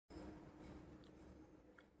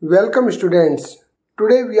Welcome students.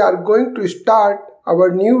 Today we are going to start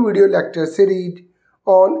our new video lecture series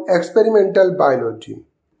on experimental biology.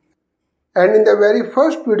 And in the very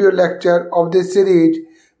first video lecture of this series,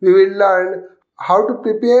 we will learn how to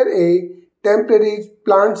prepare a temporary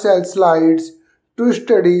plant cell slides to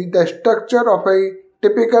study the structure of a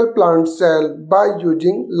typical plant cell by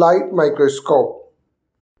using light microscope.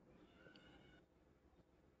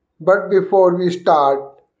 But before we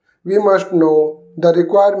start, we must know the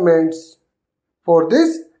requirements for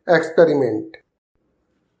this experiment.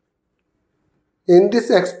 In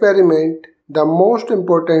this experiment, the most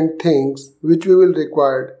important things which we will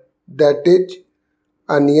require, that is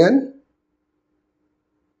onion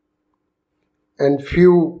and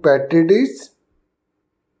few petri dishes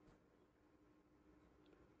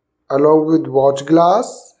along with watch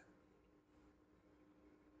glass,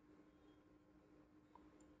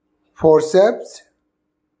 forceps,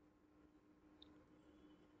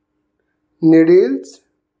 needles,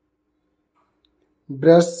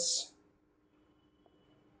 brush,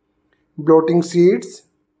 blotting sheets,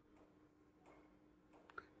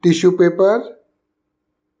 tissue paper,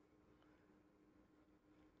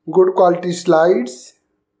 good quality slides,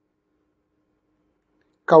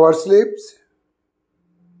 cover slips,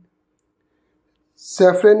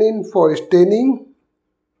 safranin for staining,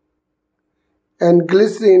 and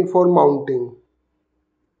glycerin for mounting,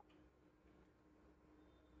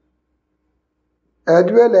 as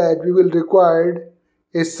well as we will require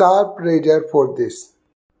a sharp razor for this.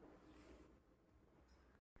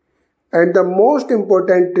 And the most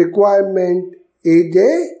important requirement is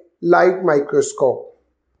a light microscope.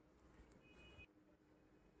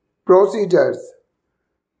 Procedures: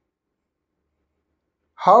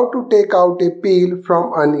 how to take out a peel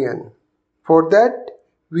from onion. For that,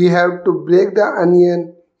 we have to break the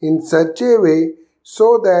onion in such a way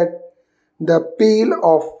so that the peel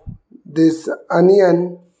of this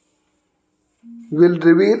onion will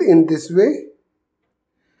reveal in this way,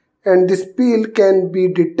 and this peel can be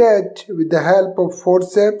detached with the help of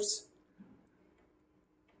forceps.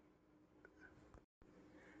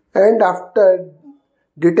 And after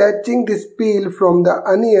detaching this peel from the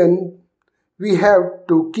onion, we have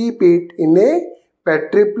to keep it in a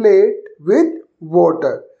petri plate with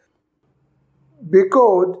water,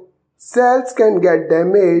 because cells can get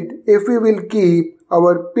damaged if we will keep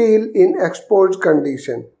our peel in exposed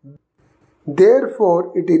condition.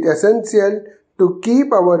 Therefore, it is essential to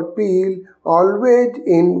keep our peel always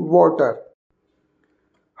in water.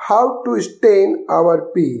 How to stain our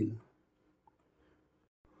peel?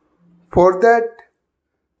 For that,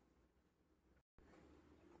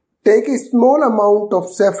 take a small amount of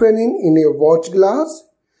safranin in a watch glass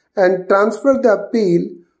and transfer the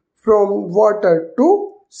peel from water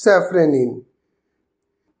to safranin.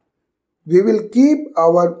 We will keep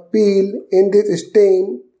our peel in this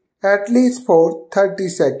stain at least for 30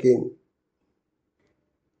 seconds.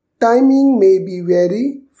 Timing may be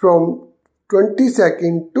vary from 20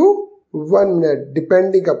 seconds to 1 minute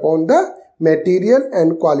depending upon the material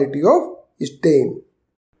and quality of stain.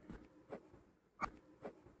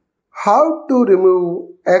 How to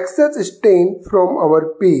remove excess stain from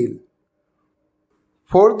our peel?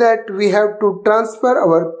 For that, we have to transfer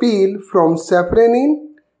our peel from safranin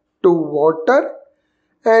to water,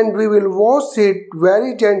 and we will wash it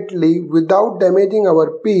very gently without damaging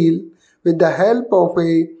our peel with the help of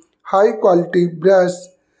a high quality brush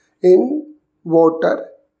in water,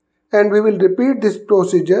 and we will repeat this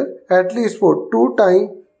procedure at least for 2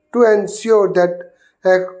 times to ensure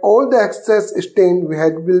that all the excess stain we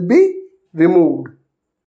had will be removed.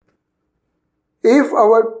 If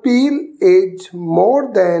our peel is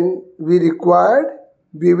more than we required,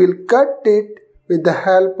 we will cut it with the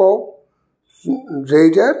help of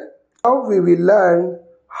razor. Now we will learn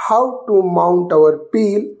how to mount our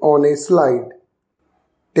peel on a slide.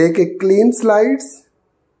 Take a clean slides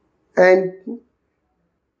and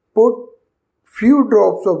put few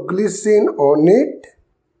drops of glycerin on it.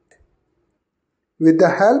 With the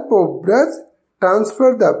help of brush,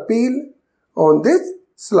 transfer the peel on this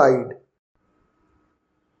slide.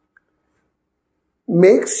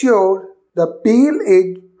 Make sure the peel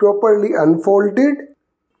is properly unfolded,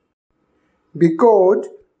 because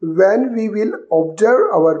when we will observe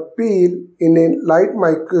our peel in a light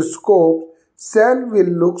microscope, cells will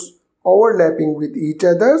look overlapping with each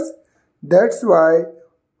other. That's why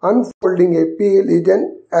unfolding a peel is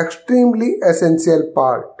an extremely essential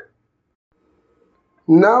part.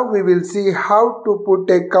 Now we will see how to put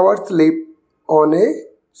a cover slip on a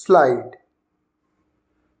slide.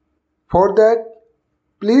 For that,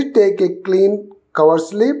 please take a clean cover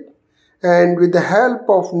slip and with the help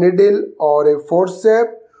of needle or a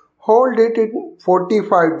forceps hold it in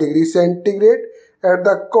 45 degrees centigrade at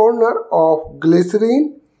the corner of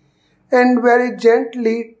glycerin and very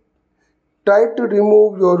gently try to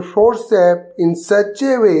remove your forceps in such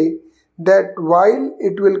a way that while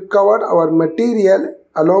it will cover our material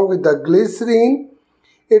along with the glycerin,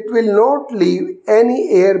 it will not leave any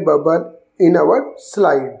air bubble in our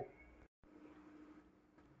slide.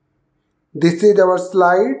 This is our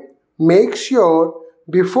slide. Make sure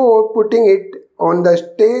before putting it on the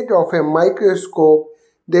stage of a microscope,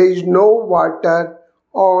 there is no water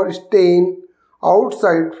or stain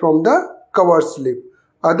outside from the cover slip.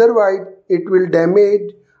 Otherwise, it will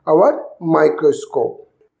damage our microscope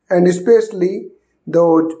and especially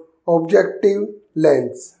those objective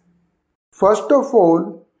lens. First of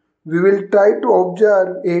all, we will try to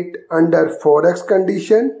observe it under 4x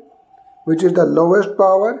condition, which is the lowest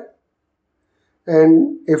power.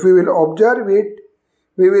 And if we will observe it,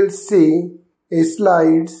 we will see a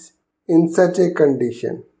slides in such a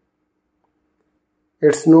condition.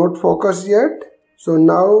 It's not focused yet, so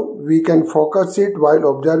now we can focus it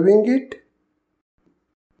while observing it.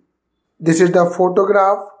 This is the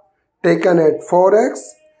photograph taken at 4x.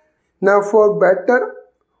 Now for better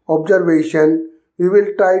observation, we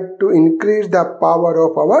will try to increase the power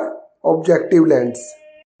of our objective lens.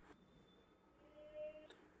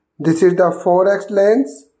 This is the 4x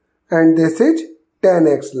lens and this is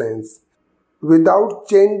 10x lens. Without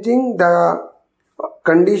changing the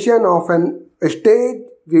condition of an stage,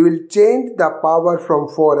 we will change the power from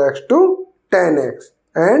 4x to 10x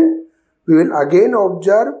and we will again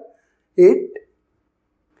observe it.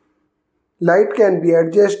 Light can be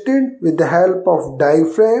adjusted with the help of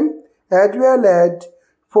diaphragm, as well as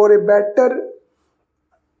for a better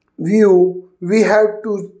view, we have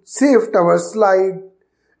to shift our slide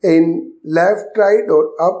in left, right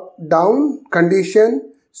or up, down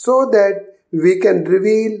condition so that we can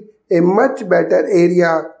reveal a much better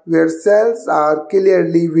area where cells are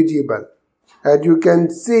clearly visible. As you can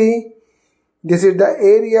see, this is the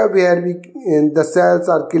area where the cells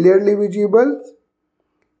are clearly visible,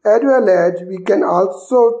 as well as we can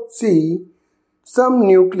also see some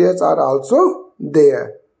nucleus are also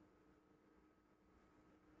there.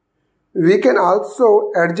 We can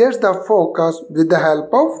also adjust the focus with the help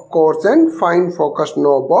of coarse and fine focus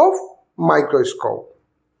knob of microscope.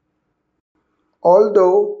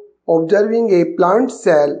 Although observing a plant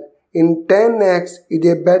cell in 10x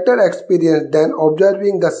is a better experience than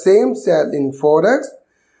observing the same cell in 4x,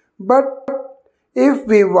 but if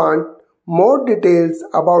we want more details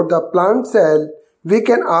about the plant cell, we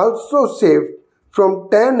can also shift from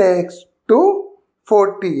 10x to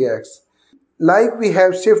 40x. Like we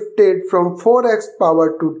have shifted from 4x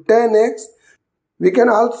power to 10x, we can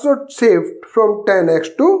also shift from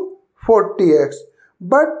 10x to 40x.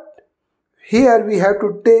 But here we have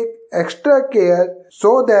to take extra care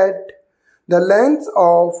so that the lens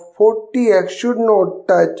of 40x should not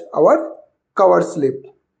touch our cover slip.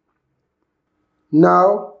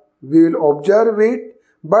 Now we will observe it,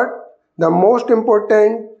 but the most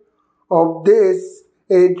important of this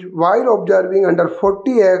is while observing under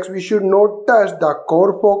 40x, we should not touch the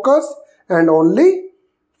core focus and only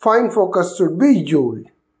fine focus should be used.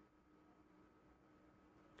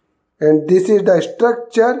 And this is the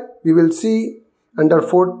structure we will see under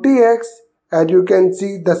 40x. As you can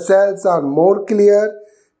see, the cells are more clear,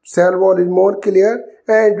 cell wall is more clear,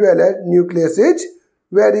 as well as nucleus is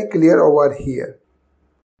very clear over here.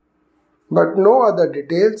 But no other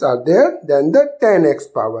details are there than the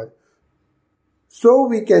 10x power. So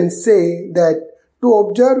we can say that to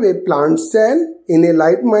observe a plant cell in a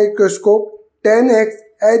light microscope, 10x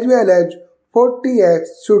as well as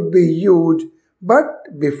 40x should be used.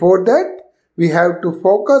 But before that, we have to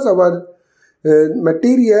focus our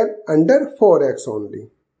material under 4x only.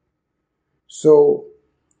 So,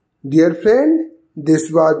 dear friend,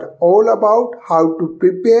 this was all about how to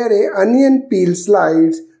prepare a onion peel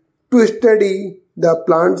slides to study the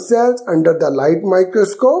plant cells under the light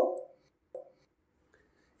microscope.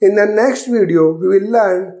 In the next video, we will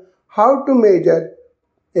learn how to measure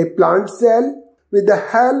a plant cell with the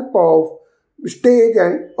help of stage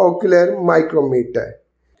and ocular micrometer.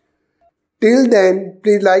 Till then,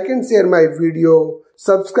 please like and share my video,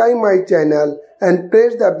 subscribe my channel and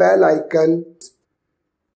press the bell icon.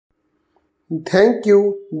 Thank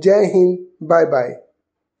you. Jai Hind. Bye bye.